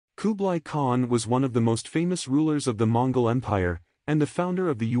Kublai Khan was one of the most famous rulers of the Mongol Empire, and the founder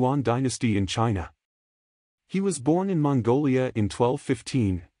of the Yuan dynasty in China. He was born in Mongolia in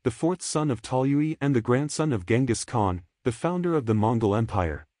 1215, the fourth son of Talyui and the grandson of Genghis Khan, the founder of the Mongol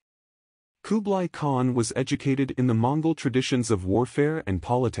Empire. Kublai Khan was educated in the Mongol traditions of warfare and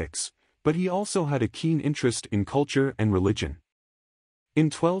politics, but he also had a keen interest in culture and religion. In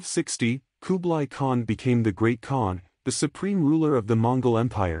 1260, Kublai Khan became the Great Khan, the supreme ruler of the Mongol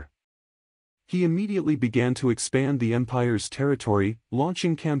Empire. He immediately began to expand the empire's territory,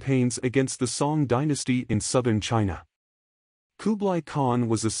 launching campaigns against the Song dynasty in southern China. Kublai Khan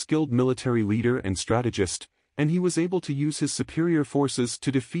was a skilled military leader and strategist, and he was able to use his superior forces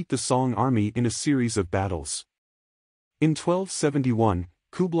to defeat the Song army in a series of battles. In 1271,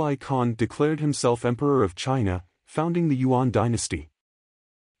 Kublai Khan declared himself Emperor of China, founding the Yuan dynasty.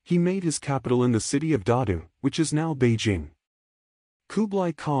 He made his capital in the city of Dadu, which is now Beijing.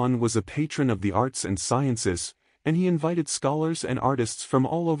 Kublai Khan was a patron of the arts and sciences, and he invited scholars and artists from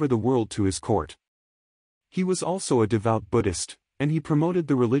all over the world to his court. He was also a devout Buddhist, and he promoted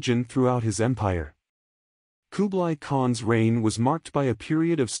the religion throughout his empire. Kublai Khan's reign was marked by a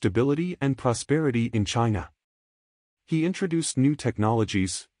period of stability and prosperity in China. He introduced new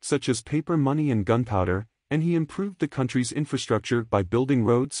technologies, such as paper money and gunpowder, and he improved the country's infrastructure by building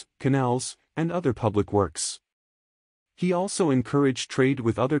roads, canals, and other public works. He also encouraged trade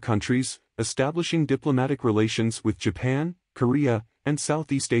with other countries, establishing diplomatic relations with Japan, Korea, and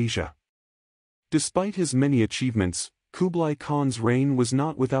Southeast Asia. Despite his many achievements, Kublai Khan's reign was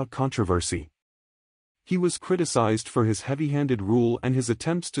not without controversy. He was criticized for his heavy-handed rule and his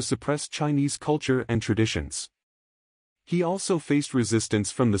attempts to suppress Chinese culture and traditions. He also faced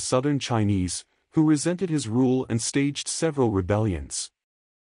resistance from the southern Chinese, who resented his rule and staged several rebellions.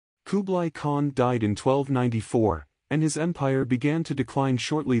 Kublai Khan died in 1294, and his empire began to decline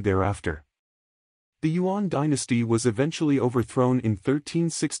shortly thereafter. The Yuan dynasty was eventually overthrown in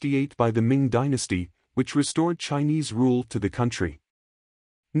 1368 by the Ming dynasty, which restored Chinese rule to the country.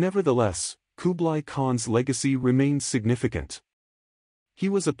 Nevertheless, Kublai Khan's legacy remains significant. He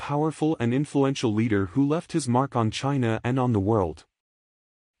was a powerful and influential leader who left his mark on China and on the world.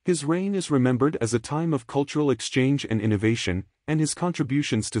 His reign is remembered as a time of cultural exchange and innovation, and his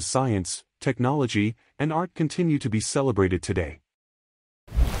contributions to science, technology, and art continue to be celebrated today.